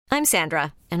I'm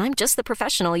Sandra, and I'm just the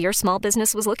professional your small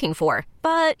business was looking for.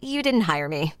 But you didn't hire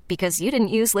me because you didn't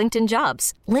use LinkedIn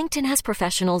Jobs. LinkedIn has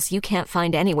professionals you can't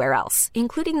find anywhere else,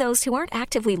 including those who aren't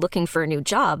actively looking for a new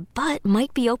job, but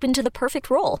might be open to the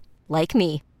perfect role, like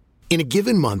me. In a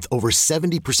given month, over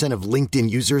 70% of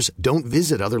LinkedIn users don't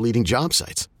visit other leading job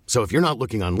sites. So if you're not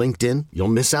looking on LinkedIn, you'll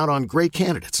miss out on great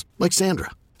candidates like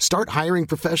Sandra. Start hiring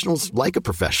professionals like a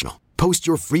professional. Post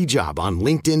your free job on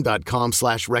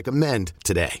linkedin.com/recommend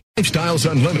today. Lifestyles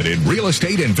Unlimited Real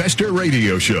Estate Investor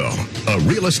Radio Show, a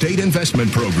real estate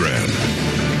investment program.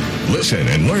 Listen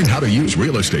and learn how to use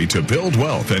real estate to build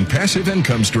wealth and passive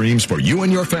income streams for you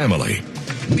and your family.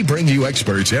 We bring you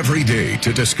experts every day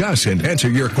to discuss and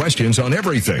answer your questions on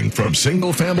everything from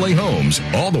single-family homes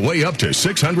all the way up to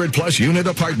 600-plus unit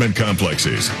apartment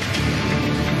complexes.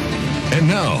 And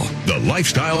now, the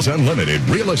Lifestyles Unlimited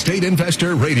Real Estate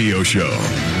Investor Radio Show.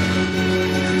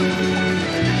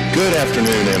 Good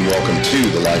afternoon and welcome to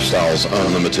the Lifestyles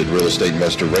Unlimited Real Estate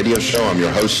Investor Radio Show. I'm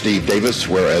your host, Steve Davis,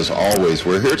 where as always,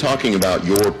 we're here talking about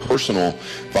your personal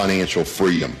financial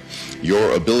freedom,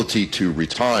 your ability to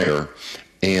retire,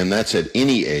 and that's at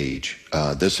any age.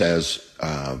 This has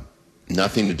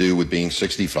nothing to do with being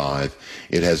 65.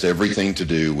 It has everything to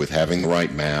do with having the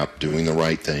right map, doing the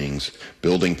right things,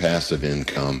 building passive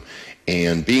income,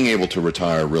 and being able to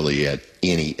retire really at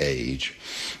any age.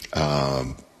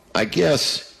 I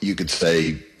guess you could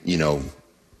say,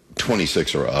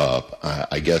 26 or up,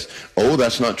 I guess. Oh,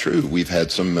 that's not true. We've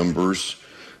had some members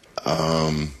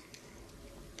have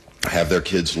their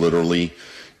kids literally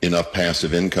enough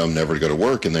passive income never to go to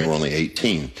work, and they were only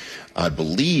 18. I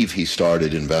believe he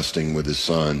started investing with his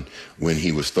son when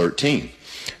he was 13.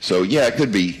 So, yeah, it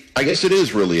could be. I guess it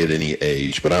is really at any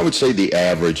age, but I would say the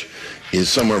average is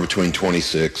somewhere between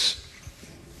 26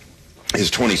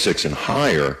 and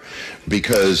higher,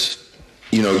 because,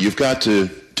 you've got to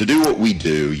do what we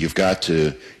do. You've got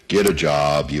to get a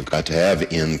job. You've got to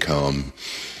have income.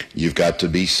 You've got to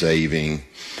be saving.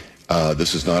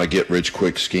 This is not a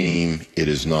get-rich-quick scheme. It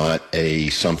is not a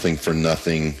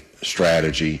something-for-nothing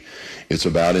strategy. It's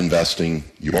about investing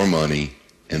your money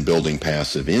and building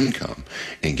passive income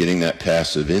and getting that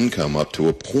passive income up to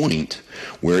a point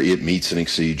where it meets and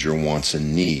exceeds your wants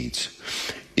and needs.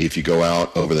 If you go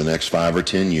out over the next 5 or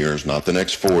 10 years, not the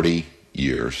next 40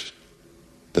 years,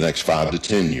 the next 5 to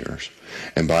 10 years,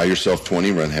 and buy yourself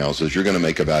 20 rent houses, you're going to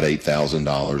make about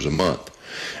 $8,000 a month.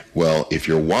 Well, if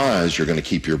you're wise, you're going to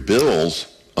keep your bills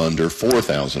under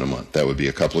 $4,000 a month. That would be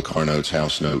a couple of car notes,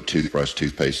 house note, toothbrush,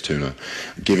 toothpaste, tuna,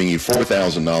 giving you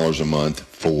 $4,000 a month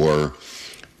for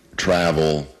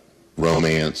travel,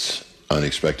 romance,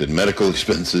 unexpected medical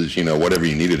expenses, whatever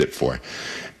you needed it for.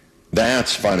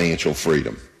 That's financial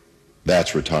freedom.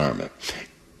 That's retirement.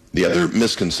 The other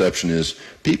misconception is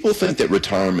people think that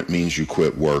retirement means you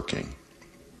quit working,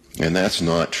 and that's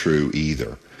not true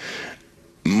either.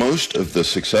 Most of the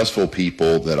successful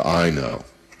people that I know,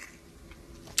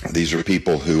 these are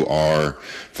people who are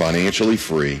financially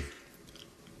free,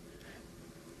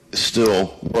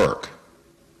 still work.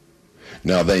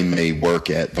 Now, they may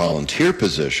work at volunteer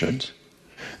positions,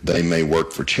 they may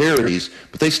work for charities,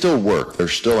 but they still work. They're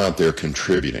still out there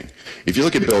contributing. If you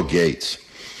look at Bill Gates,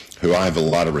 who I have a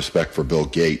lot of respect for Bill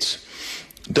Gates,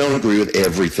 don't agree with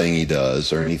everything he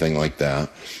does or anything like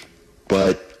that,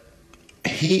 but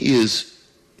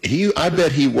I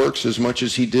bet he works as much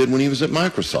as he did when he was at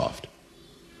Microsoft.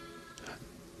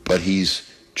 But he's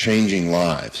changing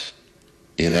lives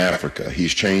in Africa.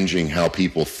 He's changing how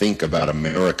people think about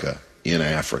America in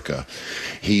Africa.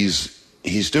 He's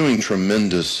doing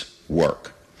tremendous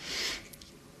work.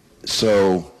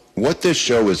 So what this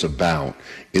show is about,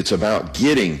 it's about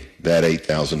getting that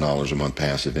 $8,000 a month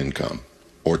passive income,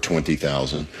 or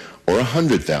 $20,000, or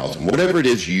 $100,000, whatever it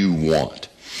is you want.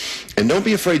 And don't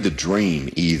be afraid to dream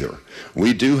either.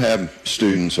 We do have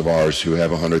students of ours who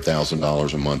have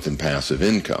 $100,000 a month in passive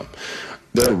income.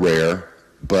 They're rare,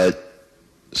 but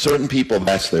certain people,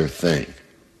 that's their thing.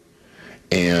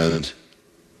 And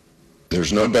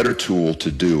there's no better tool to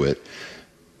do it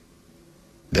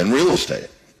than real estate.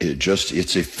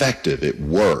 It's effective. It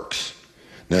works.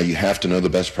 Now, you have to know the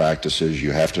best practices.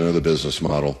 You have to know the business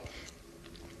model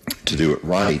to do it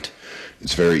right.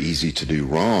 It's very easy to do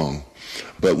wrong.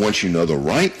 But once you know the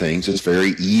right things, it's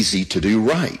very easy to do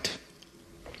right.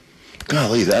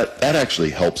 Golly, that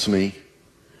actually helps me.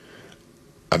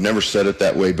 I've never said it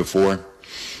that way before,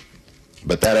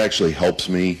 but that actually helps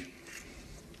me,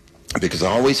 because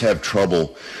I always have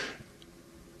trouble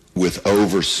with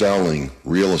overselling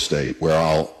real estate,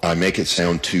 where I make it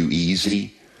sound too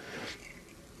easy.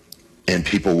 And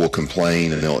people will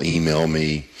complain and they'll email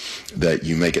me that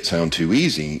you make it sound too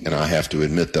easy, and I have to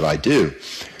admit that I do.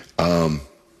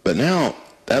 But now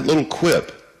that little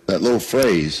quip, that little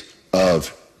phrase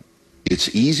of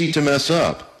it's easy to mess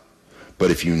up,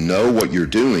 but if you know what you're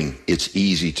doing, it's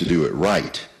easy to do it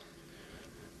right,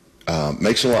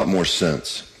 makes a lot more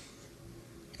sense.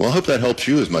 Well, I hope that helps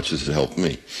you as much as it helped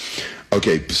me.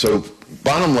 Okay, so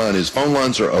bottom line is phone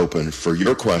lines are open for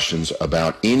your questions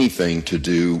about anything to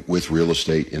do with real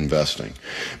estate investing.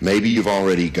 Maybe you've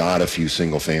already got a few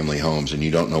single-family homes and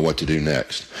you don't know what to do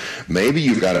next. Maybe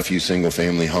you've got a few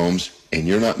single-family homes and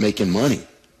you're not making money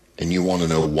and you want to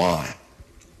know why.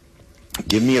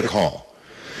 Give me a call.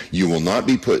 You will not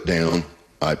be put down.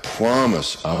 I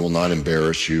promise I will not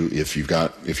embarrass you if you're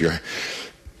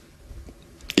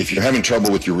having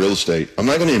trouble with your real estate. I'm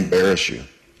not going to embarrass you.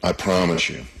 I promise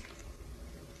you.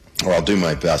 Or I'll do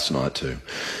my best not to.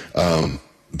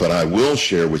 But I will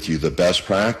share with you the best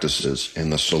practices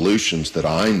and the solutions that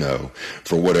I know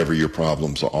for whatever your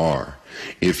problems are.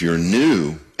 If you're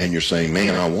new and you're saying,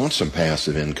 man, I want some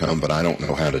passive income, but I don't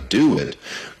know how to do it,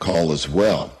 call as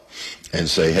well and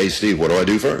say, hey, Steve, what do I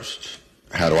do first?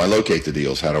 How do I locate the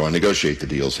deals? How do I negotiate the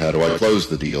deals? How do I close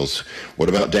the deals? What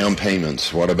about down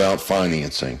payments? What about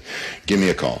financing? Give me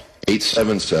a call.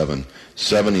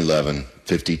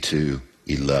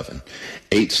 877-711-5211.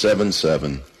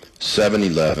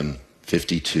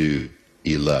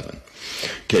 877-711-5211.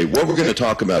 Okay, what we're going to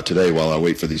talk about today while I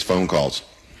wait for these phone calls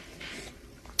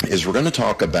is we're going to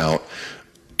talk about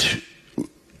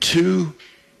two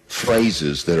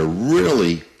phrases that are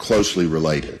really closely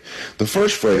related. The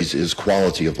first phrase is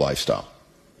quality of lifestyle.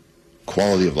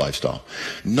 Quality of lifestyle.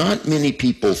 Not many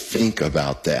people think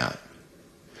about that.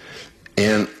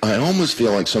 And I almost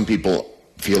feel like some people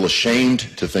feel ashamed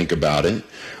to think about it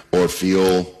or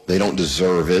feel they don't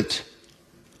deserve it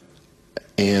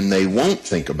and they won't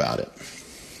think about it.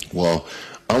 Well,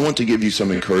 I want to give you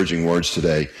some encouraging words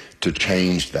today to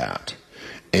change that.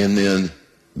 And then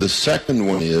the second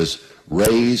one is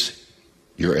raise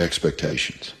your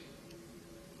expectations.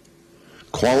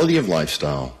 Quality of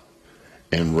lifestyle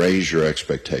and raise your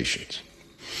expectations.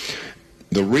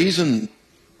 The reason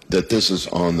that this is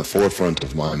on the forefront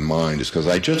of my mind is because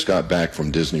I just got back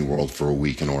from Disney World for a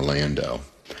week in Orlando.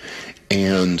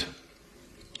 And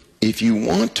if you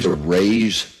want to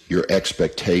raise your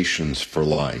expectations for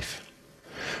life,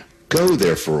 go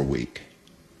there for a week.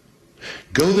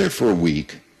 Go there for a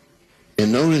week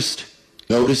and notice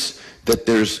that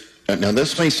there's, now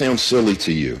this may sound silly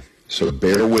to you, so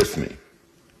bear with me.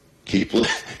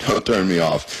 Don't turn me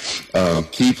off.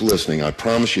 Keep listening. I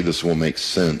promise you this will make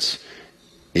sense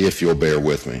if you'll bear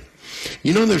with me.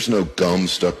 You know there's no gum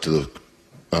stuck to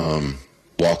the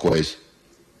walkways?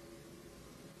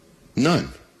 None.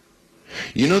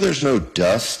 You know there's no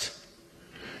dust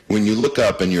when you look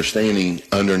up and you're standing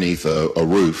underneath a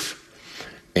roof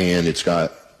and it's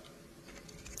got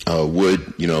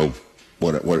wood,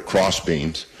 what cross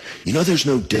beams. You know there's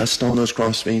no dust on those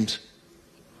cross beams?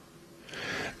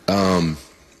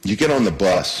 You get on the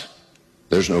bus.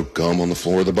 There's no gum on the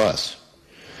floor of the bus.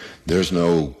 There's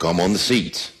no gum on the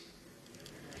seats.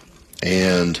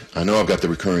 And I know I've got the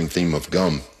recurring theme of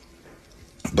gum,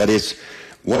 but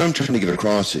what I'm trying to get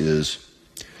across is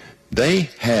they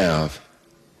have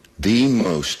the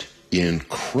most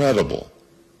incredible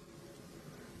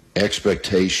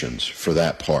expectations for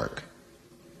that park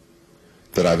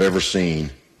that I've ever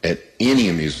seen at any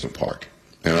amusement park.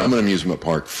 And I'm an amusement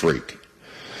park freak.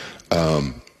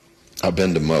 I've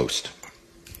been to most.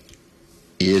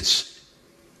 It's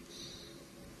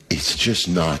just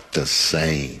not the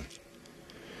same.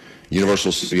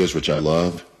 Universal Studios, which I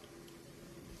love,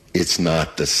 it's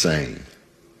not the same.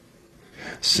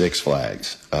 Six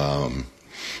Flags. Go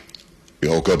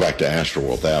back to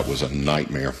Astroworld. That was a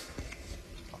nightmare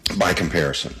by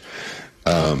comparison.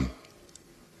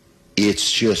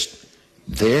 It's just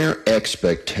their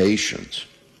expectations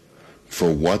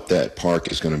for what that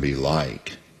park is going to be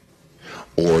like,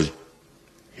 or,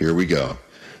 here we go,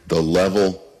 the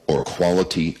level or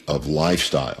quality of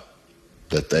lifestyle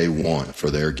that they want for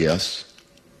their guests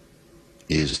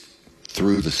is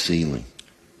through the ceiling.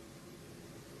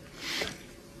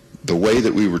 The way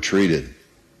that we were treated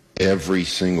every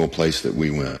single place that we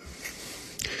went.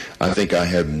 I think I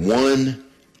had one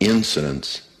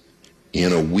incident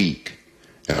in a week,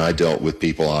 and I dealt with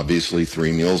people, obviously,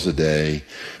 3 meals a day,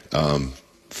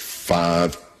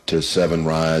 5 to 7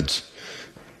 rides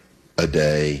a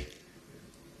day,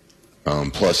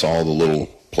 plus all the little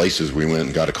places we went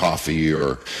and got a coffee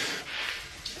or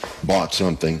bought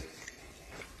something.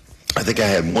 I think I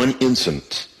had one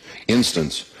instance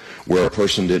where a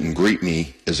person didn't greet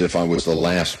me as if I was the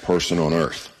last person on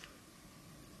earth.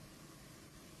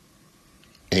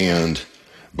 And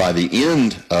by the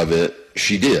end of it,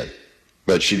 she did,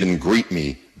 but she didn't greet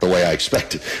me the way I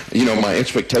expected. You know, my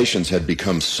expectations had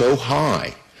become so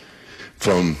high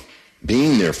from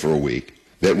being there for a week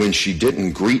that when she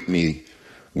didn't greet me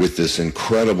with this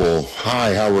incredible,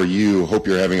 "Hi, how are you? Hope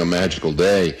you're having a magical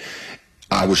day,"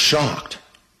 I was shocked.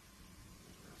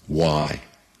 Why?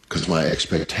 Because my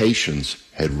expectations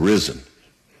had risen.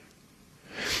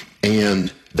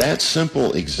 And that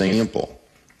simple example,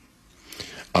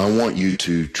 I want you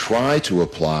to try to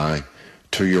apply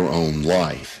to your own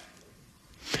life.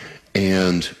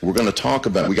 And we're going to talk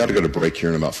about, we got to go to break here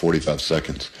in about 45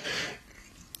 seconds.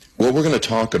 What we're going to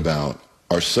talk about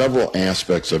are several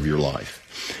aspects of your life: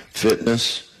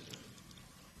 fitness,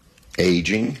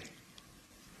 aging,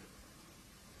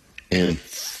 and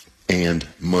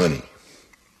money.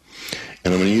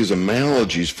 And I'm going to use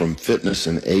analogies from fitness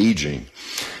and aging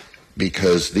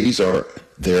because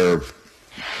they're,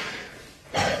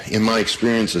 in my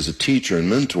experience as a teacher and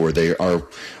mentor, they are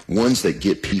ones that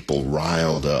get people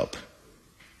riled up.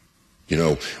 You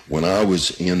know, when I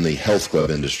was in the health club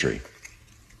industry,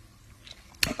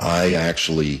 I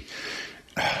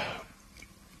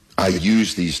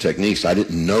used these techniques. I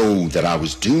didn't know that I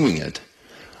was doing it.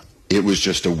 It was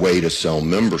just a way to sell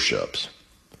memberships.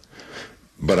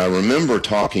 But I remember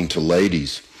talking to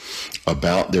ladies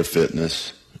about their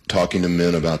fitness, talking to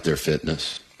men about their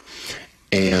fitness,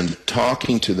 and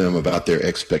talking to them about their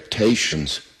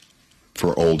expectations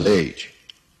for old age,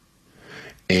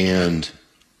 and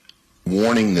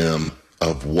warning them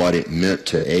of what it meant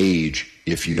to age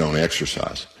if you don't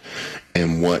exercise,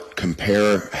 and how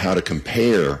to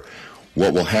compare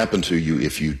what will happen to you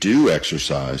if you do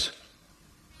exercise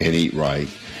and eat right,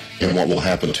 and what will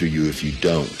happen to you if you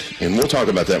don't. And we'll talk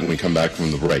about that when we come back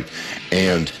from the break.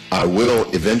 And I will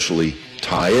eventually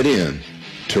tie it in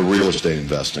to real estate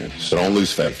investing, so don't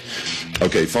lose faith.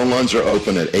 Okay, phone lines are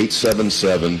open at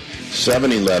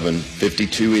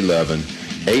 877-711-5211,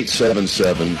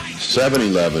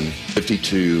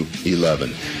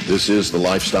 877-711-5211. This is the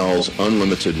Lifestyles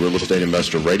Unlimited Real Estate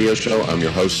Investor Radio Show. I'm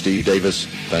your host, Steve Davis.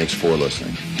 Thanks for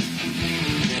listening.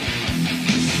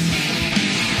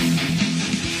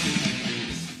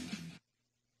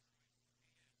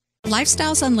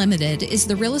 Lifestyles Unlimited is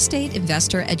the real estate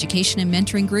investor education and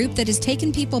mentoring group that has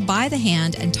taken people by the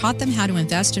hand and taught them how to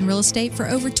invest in real estate for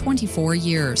over 24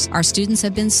 years. Our students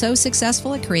have been so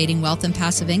successful at creating wealth and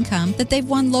passive income that they've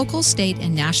won local, state,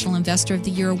 and National Investor of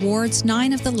the Year awards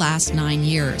 9 of the last 9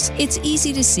 years. It's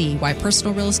easy to see why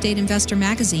Personal Real Estate Investor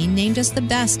magazine named us the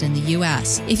best in the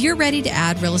U.S. If you're ready to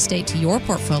add real estate to your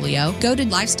portfolio, go to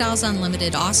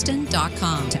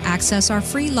lifestylesunlimitedaustin.com to access our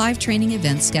free live training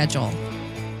event schedule.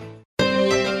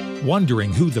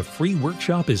 Wondering who the free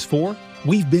workshop is for?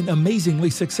 We've been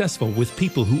amazingly successful with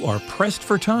people who are pressed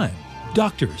for time.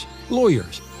 Doctors,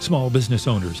 lawyers, small business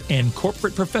owners, and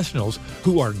corporate professionals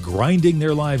who are grinding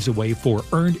their lives away for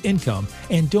earned income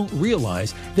and don't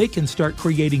realize they can start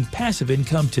creating passive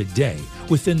income today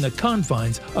within the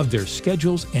confines of their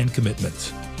schedules and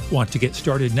commitments. Want to get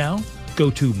started now? Go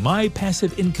to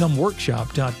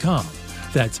mypassiveincomeworkshop.com.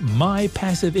 That's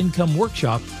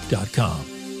mypassiveincomeworkshop.com.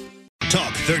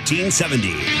 Talk 1370.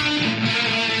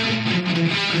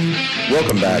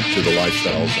 Welcome back to the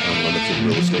Lifestyles Unlimited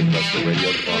Real Estate Investor Radio.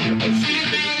 I'm your host,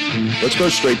 Steve Davis. Let's go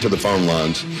straight to the phone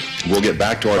lines. We'll get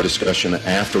back to our discussion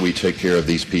after we take care of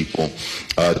these people.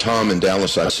 Tom in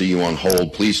Dallas, I see you on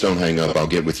hold. Please don't hang up. I'll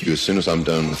get with you as soon as I'm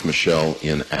done with Michelle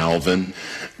in Alvin.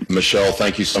 Michelle,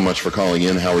 thank you so much for calling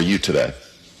in. How are you today?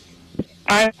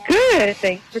 I'm good.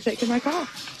 Thanks for taking my call.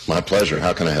 My pleasure.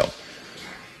 How can I help?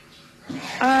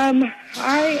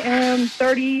 I am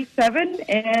 37,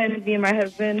 and me and my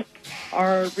husband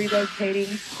are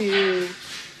relocating to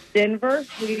Denver.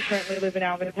 We currently live in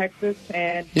Alvin, Texas,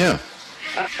 and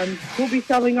we'll be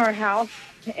selling our house,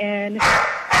 and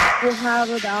we'll have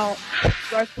about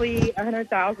roughly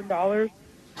 $100,000.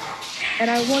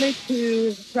 And I wanted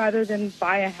to, rather than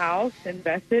buy a house,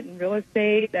 invest it in real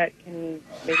estate that can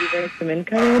maybe bring some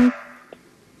income in.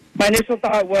 My initial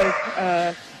thought was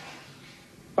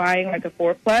buying like a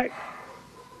fourplex,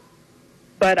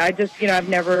 but I just, I've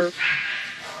never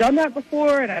done that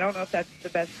before, and I don't know if that's the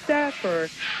best step, or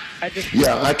I just...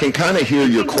 Yeah, I can kind of hear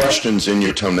your questions in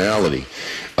your tonality.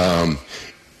 The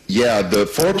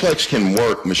fourplex can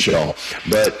work, Michelle,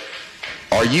 but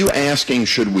are you asking,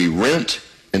 should we rent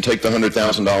and take the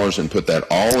 $100,000 and put that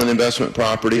all in investment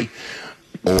property,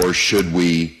 or should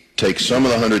we take some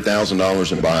of the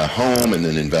 $100,000 and buy a home and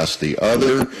then invest the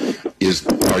other?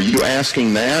 Are you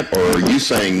asking that, or are you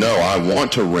saying, no, I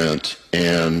want to rent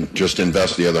and just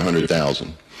invest the other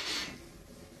 $100,000?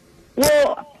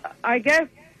 Well, I guess,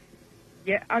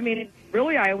 yeah, I mean,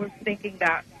 really I was thinking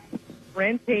that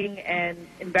renting and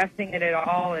investing in it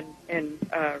all in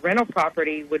rental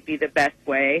property would be the best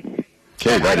way.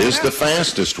 Okay, that is the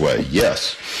fastest way,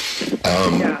 yes.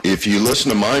 If you listen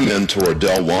to my mentor,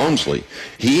 Del Walmsley,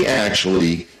 he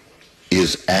actually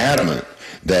is adamant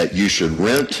that you should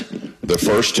rent the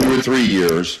first 2 or 3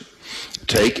 years,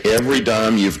 take every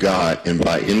dime you've got and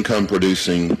buy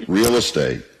income-producing real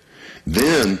estate,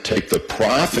 then take the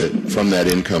profit from that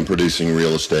income-producing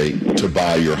real estate to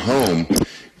buy your home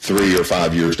 3 or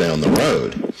 5 years down the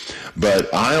road.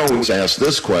 But I always ask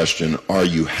this question, are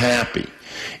you happy?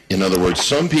 In other words,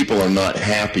 some people are not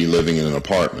happy living in an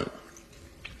apartment.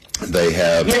 They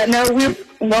have... Yeah, no, we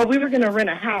were going to rent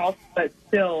a house, but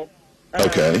still...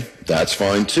 okay, that's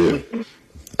fine too.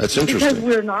 That's interesting. Because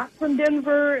we're not from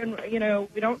Denver, and, you know,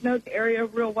 we don't know the area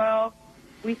real well.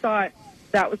 We thought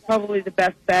that was probably the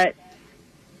best bet.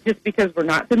 Just because we're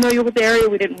not familiar with the area,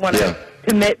 we didn't want to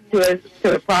commit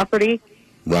to a property.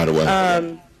 Right away.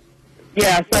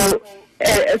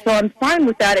 So I'm fine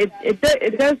with that.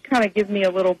 It does kind of give me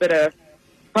a little bit of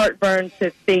heartburn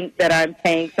to think that I'm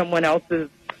paying someone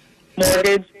else's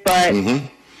mortgage, but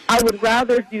I would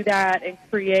rather do that and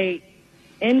create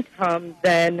income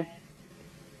than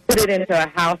put it into a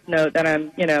house note that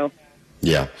I'm, you know.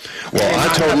 Yeah. Well, I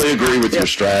totally agree with your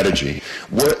strategy.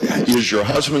 What is your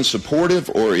husband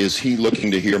supportive, or is he looking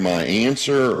to hear my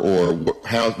answer, or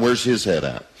where's his head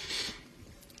at?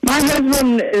 My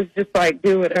husband is just like,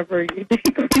 do whatever you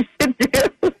think we should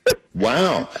do.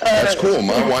 Wow, that's cool.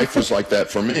 My wife was like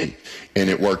that for me, and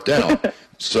it worked out.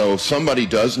 So somebody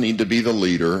does need to be the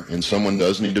leader, and someone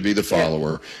does need to be the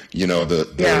follower. You know,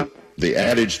 the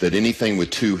adage that anything with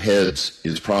two heads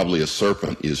is probably a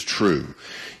serpent is true.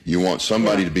 You want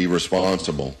somebody to be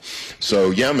responsible.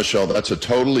 So, yeah, Michelle, that's a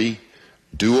totally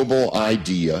doable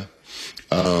idea.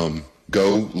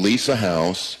 Go lease a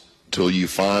house till you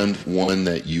find one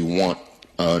that you want,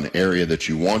 an area that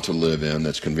you want to live in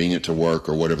that's convenient to work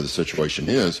or whatever the situation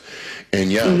is. And,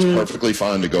 yeah, it's perfectly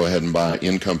fine to go ahead and buy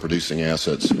income-producing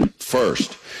assets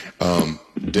first.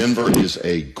 Denver is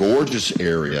a gorgeous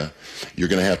area. You're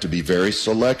going to have to be very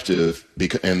selective,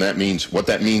 and what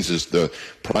that means is the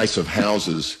price of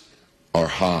houses are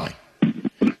high.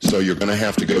 So you're going to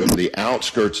have to go to the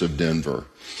outskirts of Denver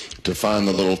to find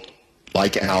the little,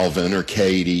 like Alvin or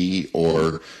Katy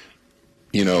or,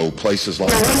 you know, places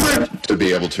like that to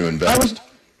be able to invest.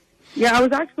 I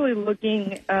was actually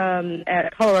looking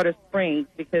at Colorado Springs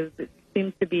because it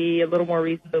seems to be a little more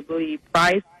reasonably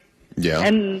priced. Yeah.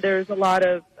 And there's a lot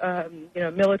of,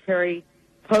 military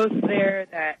posts there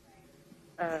that,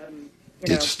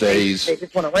 it stays they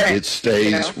just want to rent. It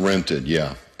stays rented,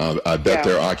 yeah. I bet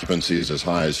their occupancy is as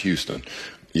high as Houston.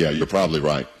 Yeah, you're probably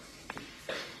right.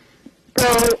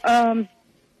 So,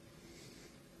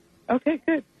 okay,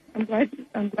 good. I'm glad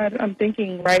I'm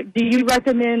thinking right. Do you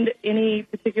recommend any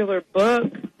particular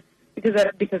book?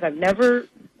 Because I've never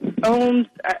owned,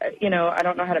 I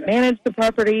don't know how to manage the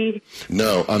property.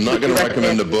 No, I'm not going to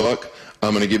recommend a book.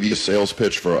 I'm going to give you a sales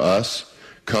pitch for us.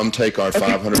 Come take our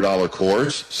 $500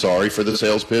 course. Sorry for the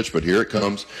sales pitch, but here it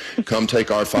comes. Come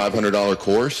take our $500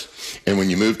 course, and when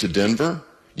you move to Denver,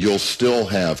 you'll still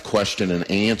have question and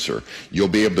answer. You'll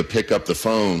be able to pick up the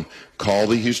phone, call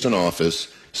the Houston office,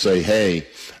 say, hey,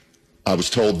 I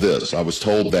was told this, I was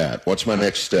told that. What's my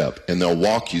next step? And they'll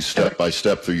walk you step by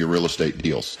step through your real estate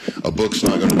deals. A book's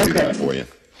not going to do that for you.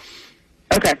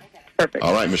 Okay, perfect.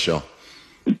 All right, Michelle.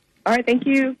 All right, thank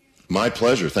you. My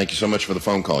pleasure. Thank you so much for the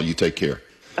phone call. You take care.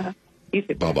 You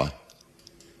too. Bye-bye.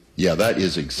 Yeah, that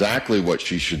is exactly what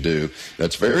she should do.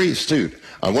 That's very astute.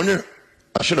 I wonder,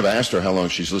 I should have asked her how long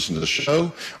she's listened to the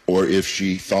show or if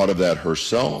she thought of that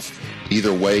herself.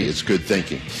 Either way, it's good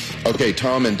thinking. Okay,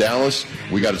 Tom in Dallas,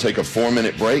 we got to take a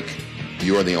 4-minute break.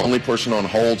 You are the only person on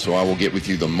hold, so I will get with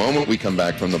you the moment we come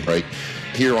back from the break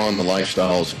here on the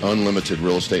Lifestyles Unlimited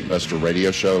Real Estate Investor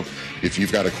Radio Show. If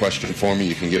you've got a question for me,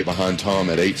 you can get behind Tom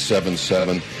at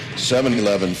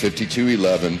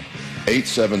 877-711-5211,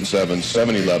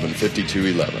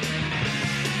 877-711-5211.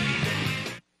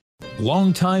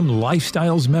 Longtime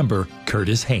Lifestyles member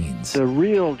Curtis Haynes. The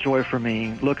real joy for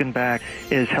me, looking back,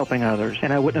 is helping others.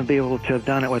 And I wouldn't be able to have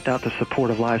done it without the support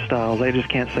of Lifestyles. I just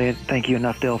can't say thank you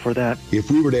enough, Dale, for that.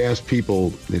 If we were to ask people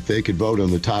if they could vote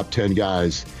on the top 10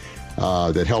 guys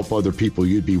that help other people.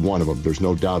 You'd be one of them. There's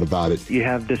no doubt about it. You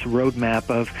have this roadmap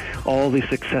of all these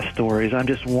success stories. I'm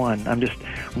just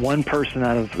one person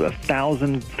out of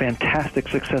 1,000 fantastic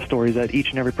success stories that each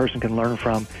and every person can learn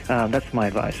from. That's my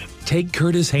advice. Take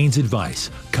Curtis Haynes' advice.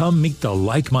 Come meet the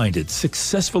like-minded,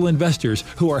 successful investors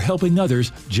who are helping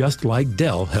others just like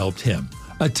Del helped him.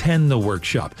 Attend the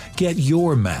workshop. Get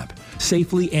your map.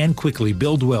 Safely and quickly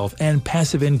build wealth and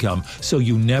passive income so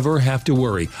you never have to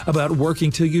worry about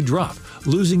working till you drop,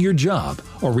 losing your job,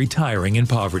 or retiring in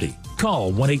poverty.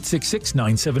 Call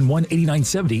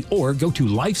 1-866-971-8970 or go to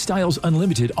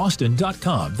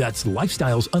lifestylesunlimitedaustin.com. That's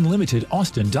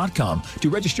lifestylesunlimitedaustin.com to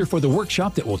register for the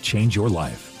workshop that will change your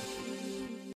life.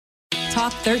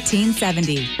 Talk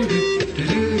 1370.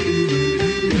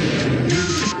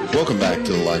 Welcome back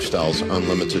to the Lifestyles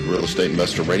Unlimited Real Estate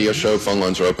Investor Radio Show. Phone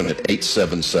lines are open at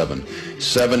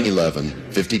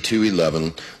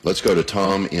 877-711-5211. Let's go to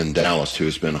Tom in Dallas, who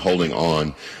has been holding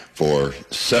on for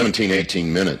 17,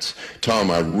 18 minutes. Tom,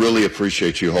 I really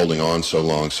appreciate you holding on so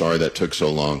long. Sorry that took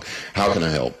so long. How can I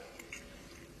help?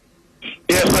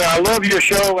 Yes, sir. I love your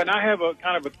show, and I have a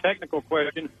kind of a technical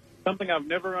question, something I've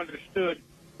never understood.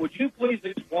 Would you please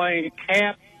explain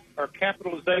CAP, or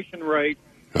capitalization rate,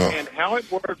 and how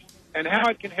it works, and how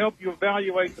it can help you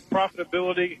evaluate the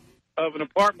profitability of an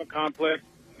apartment complex?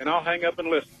 And I'll hang up and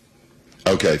listen.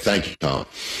 Okay, thank you, Tom.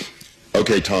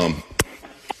 Okay, Tom,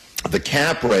 the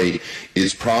cap rate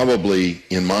is probably,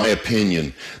 in my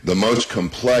opinion, the most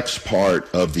complex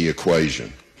part of the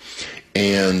equation.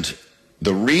 And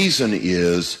the reason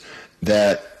is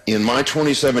that in my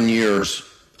 27 years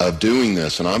of doing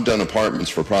this, and I've done apartments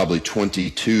for probably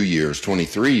 22 years,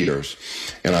 23 years,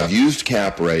 and I've used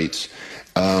cap rates,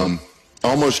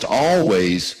 almost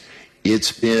always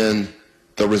it's been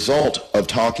the result of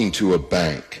talking to a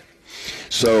bank.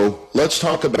 So let's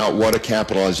talk about what a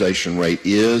capitalization rate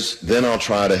is, then I'll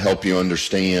try to help you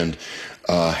understand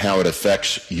how it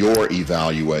affects your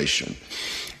evaluation.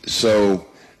 So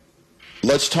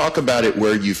let's talk about it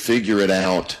where you figure it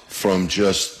out from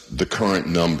just the current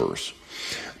numbers.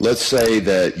 Let's say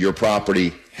that your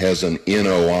property has an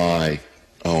NOI.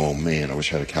 Oh, man, I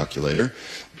wish I had a calculator.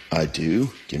 I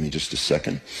do. Give me just a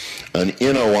second. An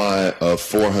NOI of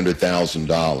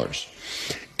 $400,000.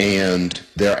 And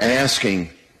they're asking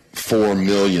 $4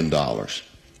 million.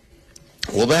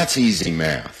 Well, that's easy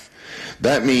math.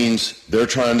 That means they're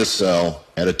trying to sell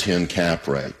at a 10 cap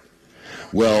rate.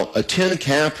 Well, a 10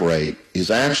 cap rate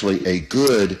is actually a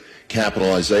good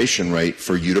capitalization rate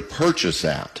for you to purchase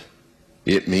at.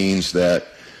 It means that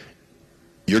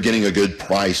you're getting a good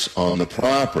price on the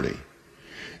property.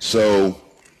 So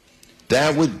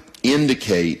that would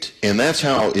indicate, and that's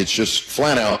how it's just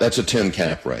flat out, that's a 10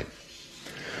 cap rate.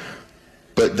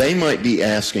 But they might be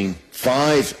asking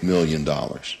 $5 million.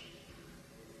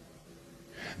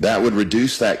 That would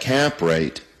reduce that cap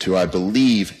rate to, I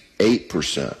believe,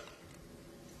 8%.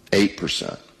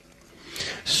 8%.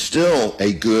 Still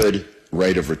a good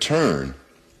rate of return.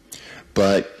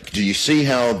 But do you see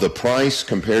how the price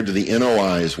compared to the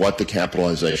NOI is what the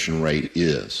capitalization rate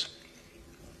is?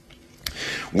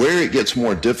 Where it gets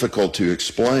more difficult to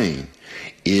explain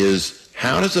is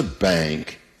how does a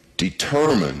bank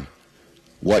determine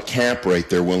what cap rate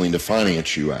they're willing to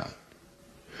finance you at?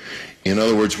 In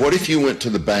other words, what if you went to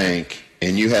the bank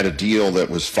and you had a deal that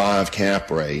was 5 cap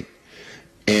rate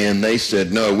and they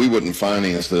said, no, we wouldn't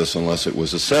finance this unless it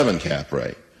was a 7 cap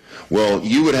rate? Well,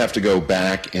 you would have to go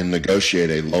back and negotiate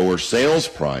a lower sales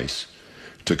price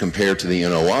to compare to the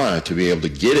NOI to be able to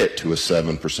get it to a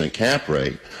 7% cap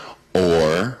rate.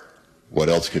 Or what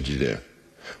else could you do?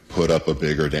 Put up a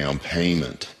bigger down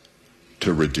payment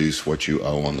to reduce what you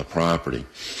owe on the property.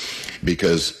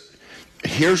 Because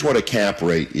here's what a cap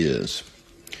rate is.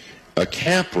 A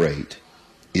cap rate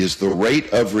is the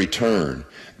rate of return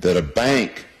that a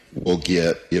bank will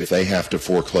get if they have to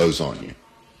foreclose on you.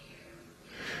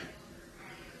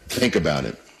 Think about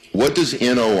it. What does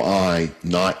NOI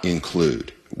not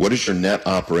include? What does your net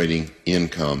operating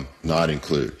income not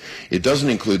include? It doesn't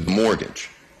include the mortgage.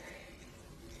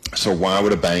 So why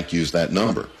would a bank use that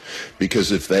number?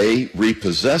 Because if they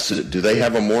repossess it, do they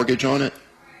have a mortgage on it?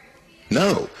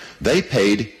 No. They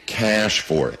paid cash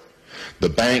for it. The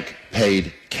bank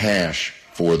paid cash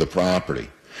for the property.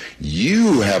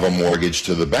 You have a mortgage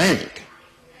to the bank.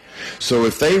 So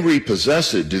if they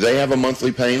repossess it, do they have a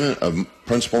monthly payment of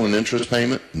principal and interest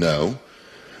payment? No.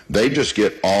 They just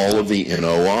get all of the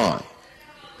NOI.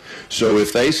 So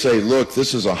if they say, look,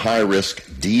 this is a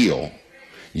high-risk deal,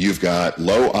 you've got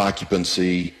low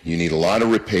occupancy, you need a lot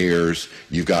of repairs,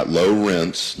 you've got low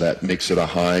rents, that makes it a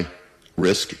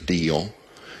high-risk deal,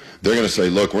 they're going to say,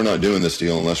 look, we're not doing this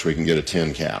deal unless we can get a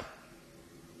 10 cap.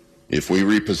 If we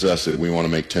repossess it, we want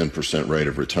to make 10% rate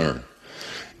of return.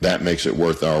 That makes it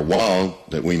worth our while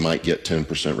that we might get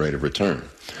 10% rate of return.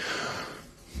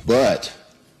 But,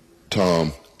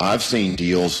 Tom, I've seen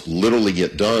deals literally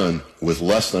get done with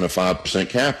less than a 5%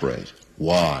 cap rate.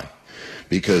 Why?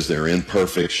 Because they're in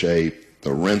perfect shape,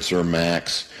 the rents are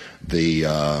max,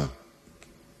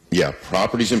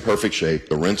 property's in perfect shape,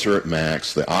 the rents are at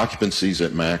max, the occupancy's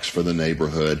at max for the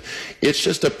neighborhood. It's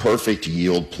just a perfect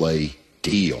yield play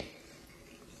deal.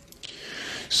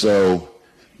 So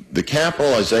the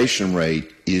capitalization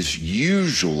rate is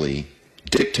usually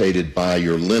dictated by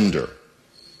your lender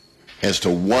as to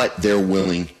what they're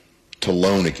willing to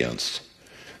loan against.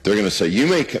 They're going to say, you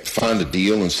may find a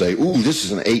deal and say, ooh, this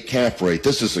is an 8 cap rate,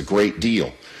 this is a great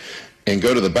deal. And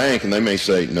go to the bank and they may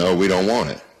say, no, we don't want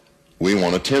it. We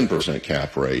want a 10%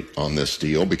 cap rate on this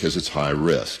deal because it's high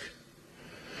risk.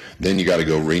 Then you got to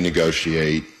go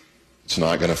renegotiate. It's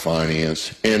not going to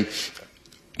finance. And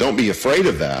don't be afraid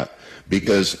of that,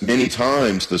 because many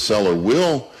times the seller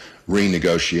will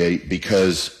renegotiate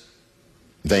because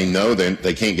they know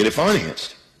they can't get it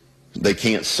financed. They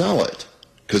can't sell it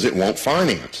because it won't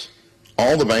finance.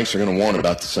 All the banks are going to want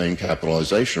about the same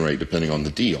capitalization rate depending on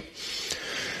the deal.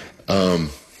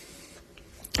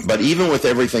 But even with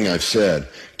everything I've said,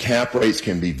 cap rates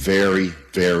can be very,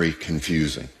 very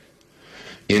confusing.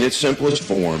 In its simplest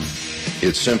form,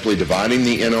 it's simply dividing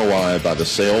the NOI by the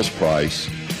sales price,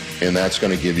 and that's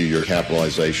going to give you your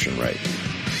capitalization rate.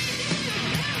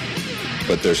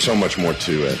 But there's so much more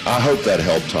to it. I hope that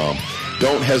helped, Tom.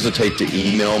 Don't hesitate to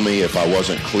email me if I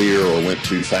wasn't clear or went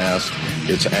too fast.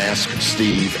 It's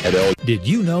asksteve@l. Did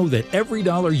you know that every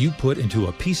dollar you put into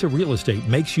a piece of real estate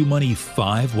makes you money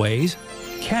 5 ways?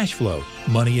 Cash flow,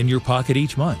 money in your pocket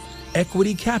each month.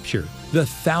 Equity capture, the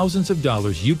thousands of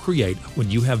dollars you create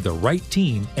when you have the right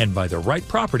team and buy the right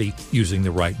property using the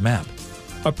right map.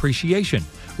 Appreciation,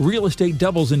 real estate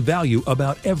doubles in value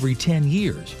about every 10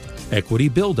 years. Equity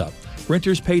buildup,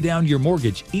 renters pay down your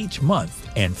mortgage each month.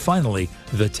 And finally,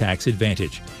 the tax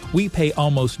advantage. We pay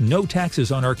almost no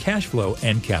taxes on our cash flow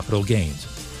and capital gains.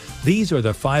 These are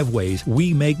the 5 ways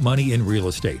we make money in real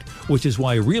estate, which is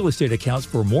why real estate accounts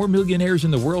for more millionaires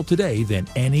in the world today than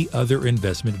any other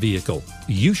investment vehicle.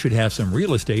 You should have some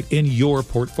real estate in your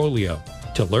portfolio.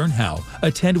 To learn how,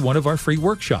 attend one of our free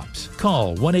workshops.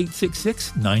 Call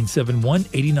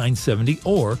 1-866-971-8970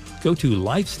 or go to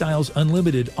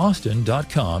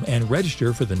lifestylesunlimitedaustin.com and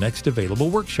register for the next available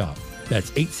workshop.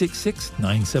 That's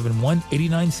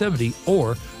 866-971-8970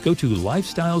 or go to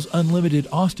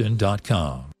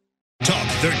lifestylesunlimitedaustin.com. Talk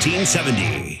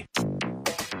 1370.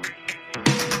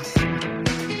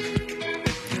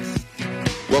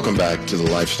 Welcome back to the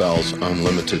Lifestyles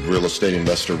Unlimited Real Estate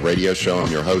Investor Radio Show.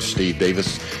 I'm your host, Steve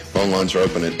Davis. Phone lines are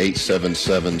open at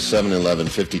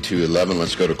 877-711-5211.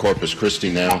 Let's go to Corpus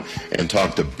Christi now and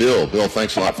talk to Bill. Bill,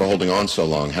 thanks a lot for holding on so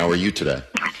long. How are you today?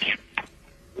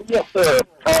 Yes, sir.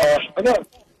 I'm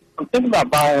thinking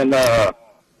about buying a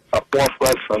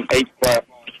 4-plex from 8-plex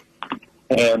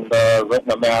and renting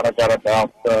them out. I got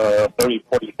about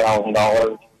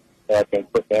 $30,000-$40,000 that I can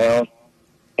put down.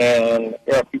 And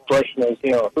a few questions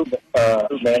is, who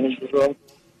manages them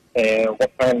and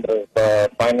what kind of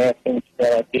financing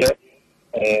can I get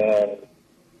and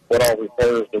what all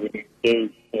repairs do we need to do,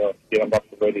 to get them up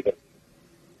and ready to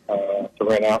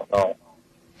rent out and all.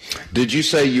 Did you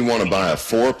say you want to buy a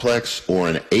 4-plex or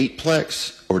an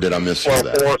 8-plex, or did I mishear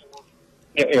that? 4,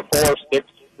 6,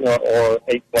 or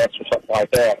 8-plex or something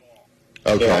like that.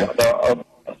 Okay. A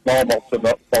small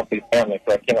multi-family,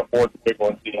 so I can't afford the big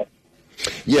ones yet.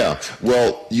 Yeah,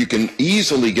 well, you can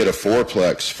easily get a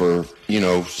 4-plex for,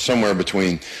 somewhere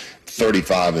between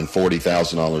 $35,000 and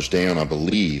 $40,000 down, I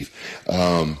believe.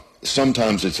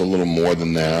 Sometimes it's a little more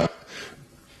than that.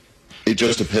 It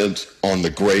just depends on the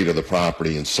grade of the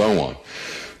property and so on.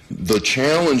 The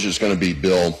challenge is going to be,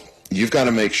 Bill, you've got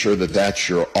to make sure that that's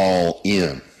your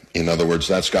all-in. In other words,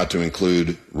 that's got to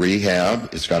include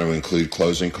rehab, it's got to include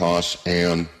closing costs,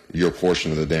 and your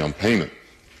portion of the down payment.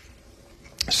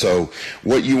 So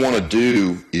what you want to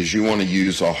do is you want to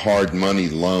use a hard money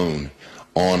loan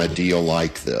on a deal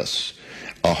like this.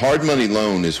 A hard money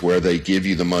loan is where they give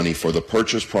you the money for the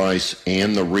purchase price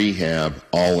and the rehab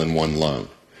all in one loan.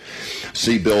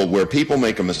 See, Bill, where people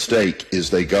make a mistake is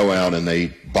they go out and they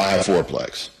buy a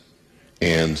 4-plex,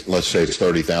 and let's say it's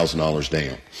 $30,000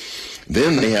 down.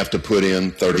 Then they have to put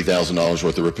in $30,000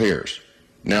 worth of repairs.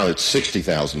 Now it's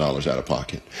 $60,000 out of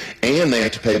pocket. And they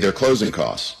have to pay their closing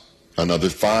costs, another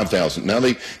 $5,000. Now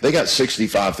they got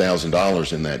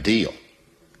 $65,000 in that deal,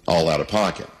 all out of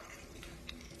pocket.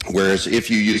 Whereas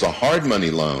if you use a hard money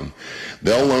loan,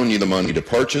 they'll loan you the money to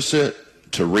purchase it,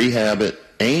 to rehab it,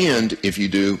 And if you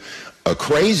do a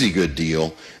crazy good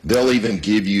deal, they'll even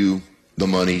give you the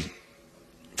money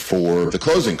for the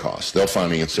closing costs. They'll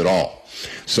finance it all.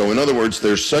 So in other words,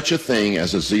 there's such a thing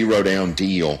as a zero down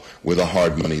deal with a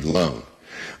hard money loan.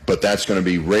 But that's going to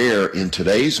be rare in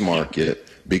today's market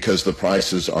because the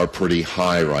prices are pretty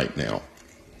high right now.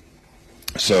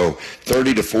 So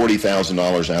 $30,000 to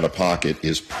 $40,000 out of pocket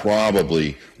is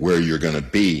probably where you're going to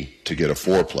be to get a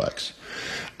fourplex.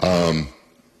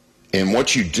 And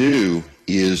what you do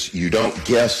is you don't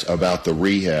guess about the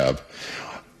rehab.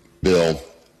 Bill,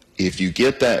 if you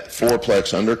get that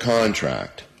fourplex under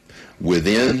contract,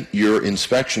 within your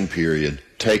inspection period,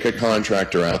 take a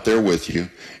contractor out there with you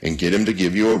and get him to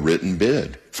give you a written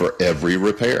bid for every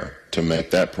repair to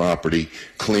make that property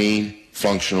clean,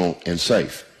 functional, and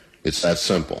safe. It's that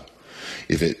simple.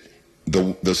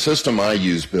 The system I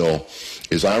use, Bill,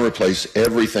 is I replace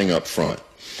everything up front.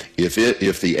 If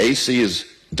the AC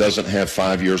doesn't have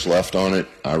 5 years left on it,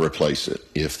 I replace it.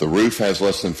 If the roof has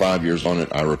less than 5 years on it,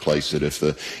 I replace it. If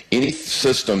any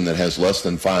system that has less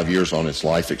than 5 years on its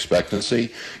life expectancy,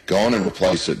 go on and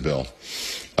replace it, Bill.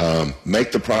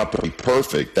 Make the property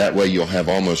perfect. That way you'll have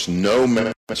almost no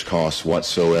maintenance costs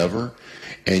whatsoever,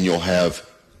 and you'll have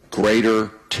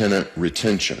greater tenant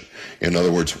retention. In other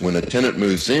words, when a tenant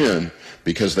moves in,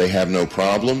 because they have no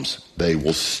problems, they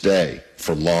will stay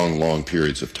for long, long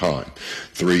periods of time,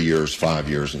 3 years, 5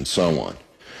 years, and so on.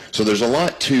 So there's a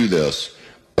lot to this,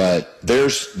 but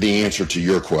there's the answer to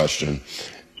your question.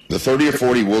 The 30 or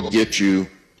 40 will get you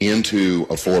into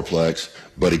a fourplex,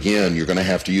 but again, you're going to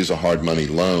have to use a hard money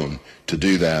loan to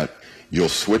do that. You'll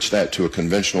switch that to a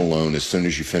conventional loan as soon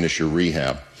as you finish your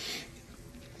rehab.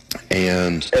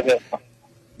 And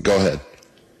go ahead.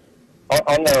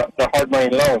 On the hard money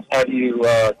loans, how do you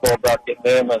go about getting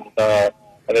them? And are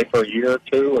they for a year or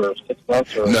two or 6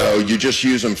 months? Or no, you just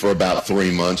use them for about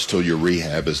 3 months till your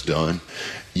rehab is done.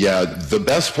 Yeah, the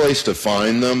best place to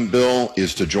find them, Bill,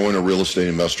 is to join a real estate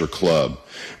investor club,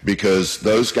 because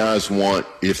those guys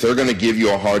if they're going to give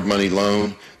you a hard money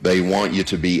loan, they want you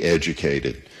to be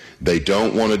educated. They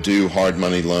don't want to do hard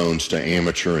money loans to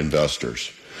amateur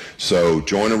investors. So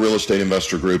join a real estate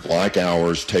investor group like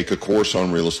ours, take a course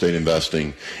on real estate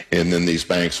investing, and then these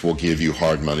banks will give you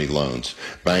hard money loans.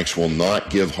 Banks will not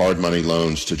give hard money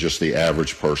loans to just the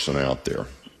average person out there.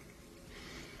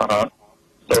 Uh-huh.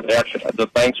 So the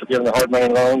banks are giving the hard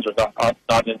money loans, or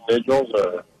not individuals?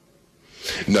 Or?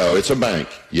 No, it's a bank,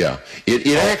 yeah.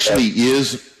 It actually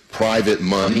is private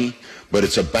money, but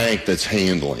it's a bank that's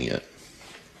handling it.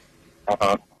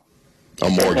 Uh-huh. A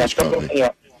mortgage company.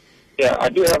 Yeah, I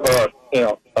do have a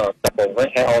couple of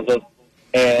rent houses,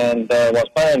 and what I was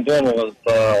planning on doing was,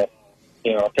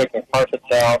 taking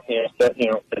carpets out,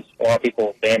 because a lot of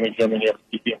people damage them, and you have to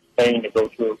keep them clean to go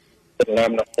through the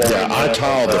laminate flooring. Yeah,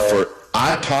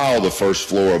 I tile the first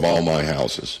floor of all my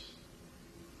houses.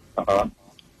 Uh-huh.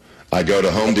 I go to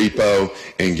Home Depot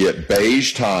and get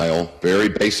beige tile, very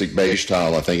basic beige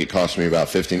tile. I think it cost me about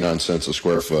 59 cents a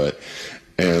square foot.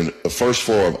 And the first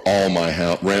floor of all my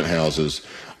rent houses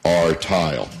are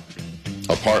tile.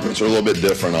 Apartments are a little bit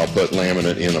different. I'll put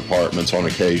laminate in apartments on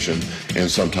occasion, and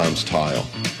sometimes tile.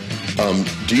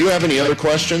 Do you have any other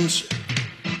questions?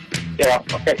 Yeah,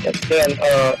 okay. Then,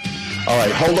 all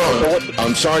right, hold on.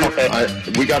 I'm sorry. Okay.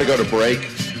 We got to go to break.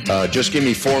 Just give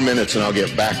me 4 minutes, and I'll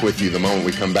get back with you the moment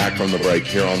we come back from the break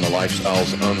here on the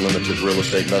Lifestyles Unlimited Real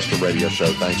Estate Investor Radio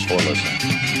Show. Thanks for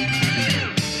listening.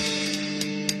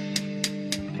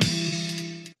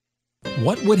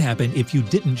 What would happen if you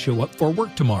didn't show up for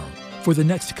work tomorrow, for the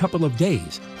next couple of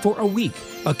days, for a week,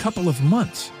 a couple of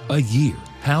months, a year?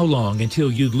 How long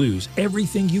until you'd lose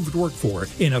everything you've worked for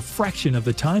in a fraction of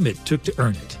the time it took to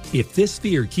earn it? If this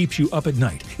fear keeps you up at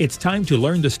night, it's time to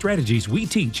learn the strategies we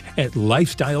teach at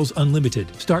Lifestyles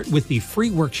Unlimited. Start with the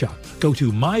free workshop. Go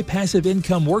to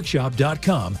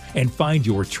mypassiveincomeworkshop.com and find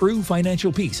your true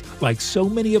financial peace like so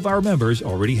many of our members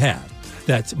already have.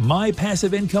 That's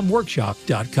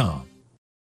mypassiveincomeworkshop.com.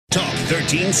 Talk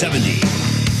 1370.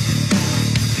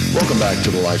 Welcome back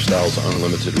to the Lifestyles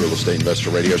Unlimited Real Estate Investor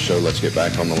Radio Show. Let's get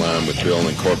back on the line with Bill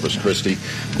in Corpus Christi.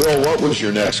 Bill, what was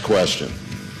your next question?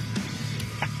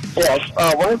 Yes,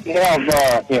 what if you have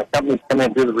companies come in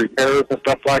and do the repairs and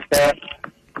stuff like that?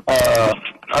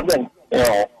 I've been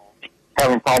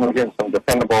having problems getting some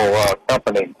dependable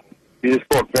companies. Do you just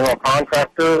go with general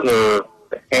contractors or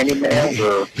handyman?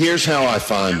 Or? Here's how I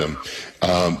find them.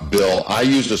 Bill, I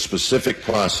use a specific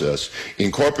process.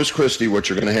 In Corpus Christi, what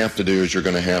you're going to have to do is you're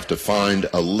going to have to find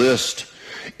a list.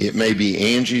 It may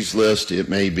be Angie's List. It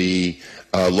may be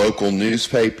a local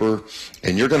newspaper.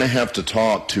 And you're going to have to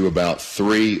talk to about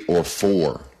 3 or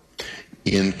 4.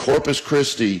 In Corpus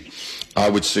Christi, I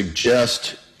would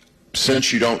suggest,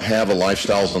 since you don't have a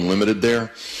Lifestyles Unlimited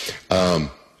there,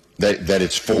 that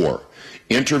it's 4.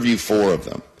 Interview 4 of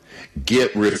them.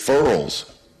 Get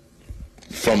referrals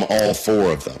from all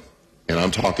 4 of them. And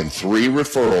I'm talking 3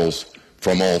 referrals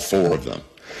from all 4 of them.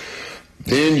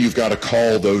 Then you've got to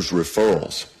call those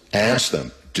referrals. Ask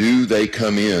them, do they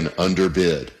come in under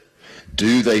bid?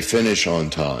 Do they finish on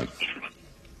time?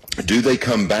 Do they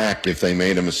come back if they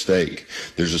made a mistake?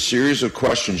 There's a series of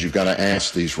questions you've got to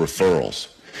ask these referrals.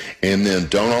 And then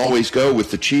don't always go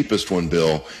with the cheapest one,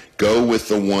 Bill. Go with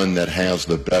the one that has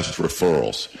the best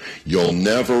referrals. You'll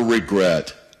never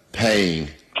regret paying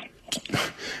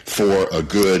for a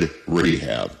good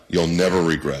rehab. You'll never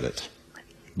regret it.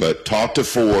 But talk to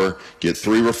 4, get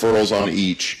 3 referrals on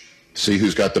each, see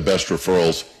who's got the best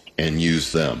referrals, and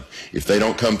use them. If they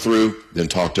don't come through, then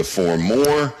talk to 4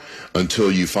 more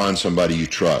until you find somebody you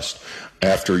trust.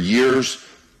 After years,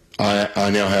 I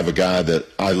now have a guy that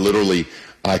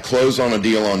I close on a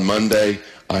deal on Monday,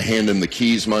 I hand him the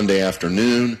keys Monday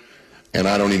afternoon, and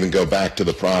I don't even go back to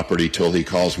the property till he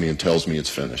calls me and tells me it's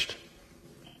finished.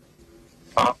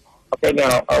 Okay,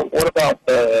 now, what about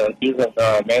using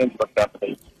management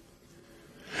companies?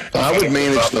 I would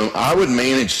manage them. I would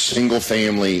manage single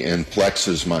family and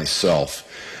plexes myself.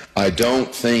 I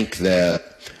don't think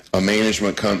that a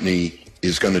management company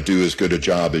is going to do as good a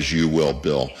job as you will,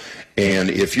 Bill. And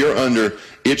if you're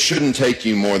it shouldn't take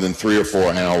you more than 3 or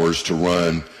 4 hours to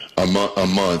run a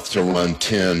month to run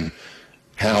 10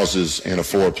 houses in a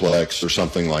 4-plex or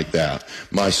something like that.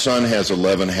 My son has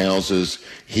 11 houses.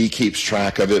 He keeps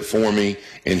track of it for me,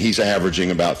 and he's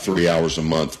averaging about 3 hours a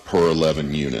month per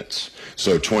 11 units.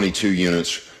 So 22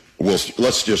 units,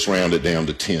 let's just round it down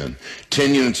to 10.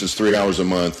 10 units is 3 hours a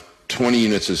month. 20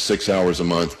 units is 6 hours a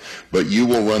month. But you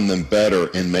will run them better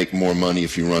and make more money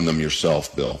if you run them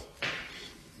yourself, Bill.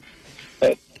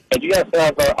 Hey, do you guys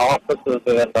have offices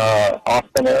in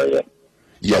Austin area?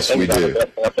 Yes, we do.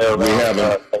 We have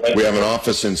an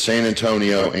office in San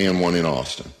Antonio and one in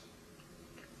Austin.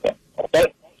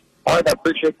 Okay. All right, I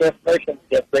appreciate the information.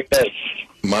 You have a great day.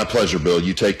 My pleasure, Bill.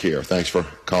 You take care. Thanks for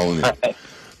calling in.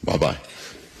 Bye-bye.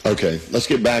 Okay, let's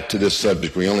get back to this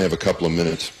subject. We only have a couple of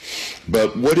minutes.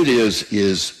 But what it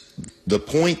is the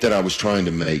point that I was trying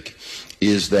to make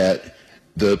is that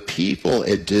the people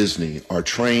at Disney are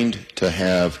trained to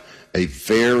have a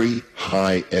very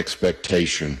high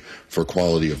expectation for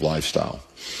quality of lifestyle,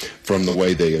 from the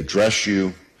way they address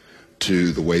you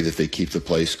to the way that they keep the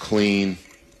place clean.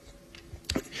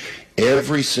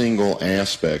 Every single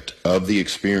aspect of the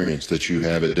experience that you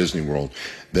have at Disney World,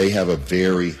 they have a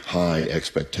very high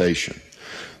expectation.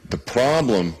 The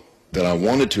problem that I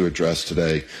wanted to address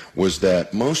today was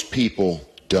that most people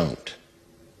don't.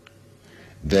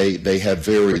 They have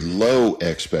very low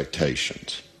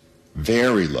expectations,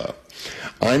 very low.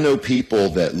 I know people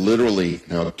that literally,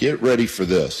 now get ready for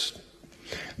this,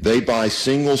 they buy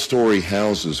single-story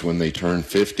houses when they turn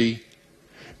 50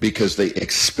 because they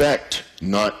expect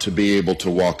not to be able to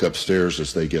walk upstairs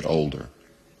as they get older.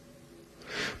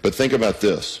 But think about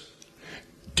this.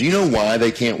 Do you know why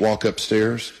they can't walk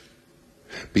upstairs?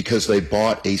 Because they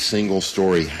bought a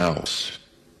single-story house.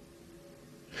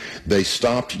 They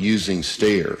stopped using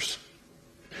stairs,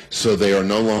 so they are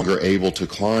no longer able to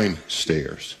climb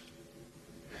stairs.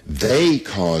 They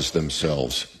caused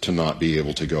themselves to not be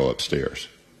able to go upstairs.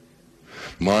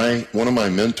 One of my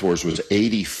mentors was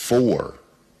 84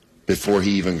 before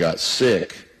he even got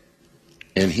sick,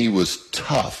 and he was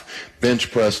tough.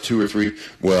 Bench press 2 or 3,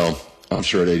 well, I'm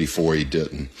sure at 84 he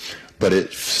didn't. But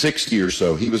at 60 or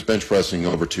so, he was bench pressing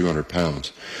over 200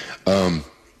 pounds.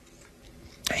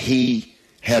 He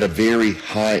had a very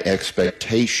high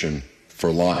expectation for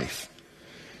life.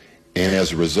 And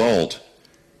as a result,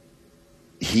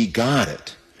 he got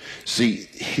it. See,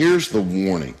 here's the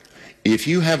warning. If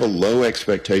you have a low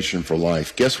expectation for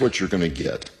life, guess what you're going to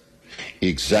get?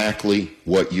 Exactly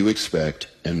what you expect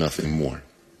and nothing more.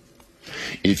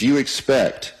 If you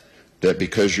expect that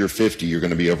because you're 50 you're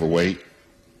going to be overweight,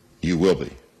 you will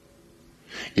be.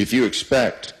 If you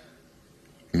expect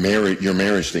your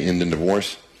marriage to end in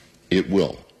divorce, it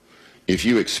will. If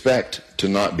you expect to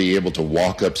not be able to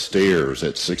walk upstairs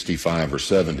at 65 or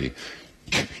 70,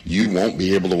 you won't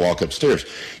be able to walk upstairs.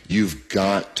 You've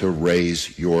got to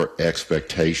raise your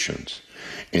expectations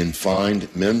and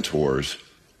find mentors,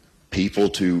 people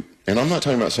to, and I'm not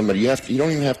talking about somebody, you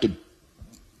don't even have to,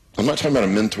 I'm not talking about a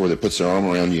mentor that puts their arm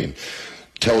around you and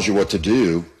tells you what to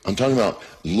do. I'm talking about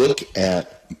look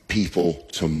at people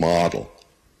to model.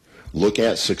 Look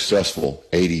at successful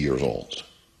 80-year-olds.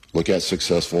 Look at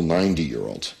successful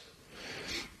 90-year-olds.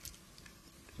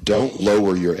 Don't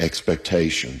lower your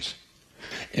expectations.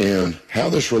 And how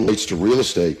this relates to real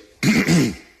estate,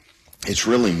 it's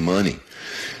really money.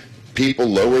 People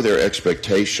lower their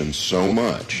expectations so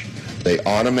much, they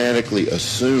automatically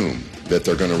assume that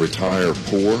they're going to retire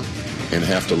poor and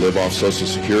have to live off Social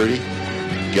Security.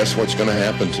 Guess what's going to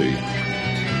happen to you?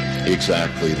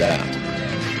 Exactly that.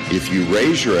 If you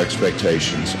raise your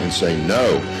expectations and say,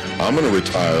 no, I'm going to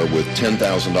retire with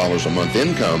 $10,000 a month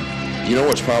income, you know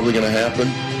what's probably going to happen?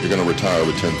 You're going to retire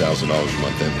with $10,000 a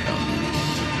month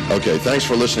income. Okay, thanks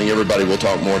for listening, everybody. We'll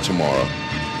talk more tomorrow.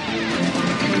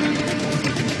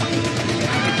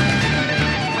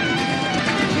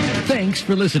 Thanks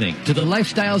for listening to the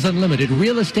Lifestyles Unlimited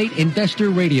Real Estate Investor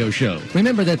Radio Show.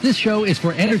 Remember that this show is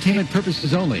for entertainment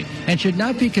purposes only and should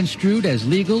not be construed as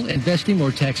legal, investing,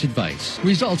 or tax advice.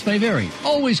 Results may vary.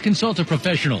 Always consult a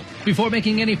professional before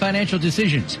making any financial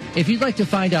decisions. If you'd like to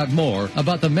find out more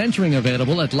about the mentoring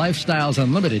available at Lifestyles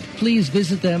Unlimited, please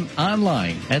visit them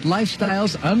online at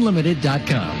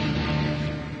lifestylesunlimited.com.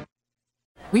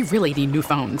 We really need new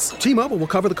phones. T-Mobile will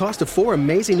cover the cost of 4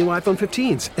 amazing new iPhone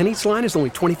 15s, and each line is only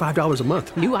 $25 a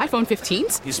month. New iPhone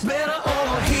 15s? It's better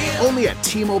over here. Only at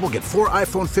T-Mobile, get 4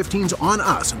 iPhone 15s on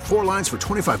us and 4 lines for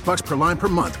 $25 per line per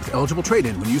month with eligible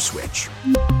trade-in when you switch.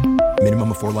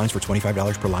 Minimum of 4 lines for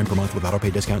 $25 per line per month with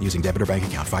autopay discount using debit or bank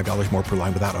account. $5 more per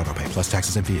line without autopay, plus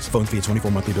taxes and fees. Phone fee at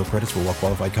 24 monthly bill credits for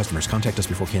well-qualified customers. Contact us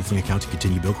before canceling account to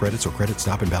continue bill credits or credit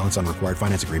stop and balance on required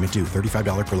finance agreement due.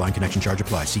 $35 per line connection charge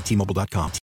applies. See T-Mobile.com.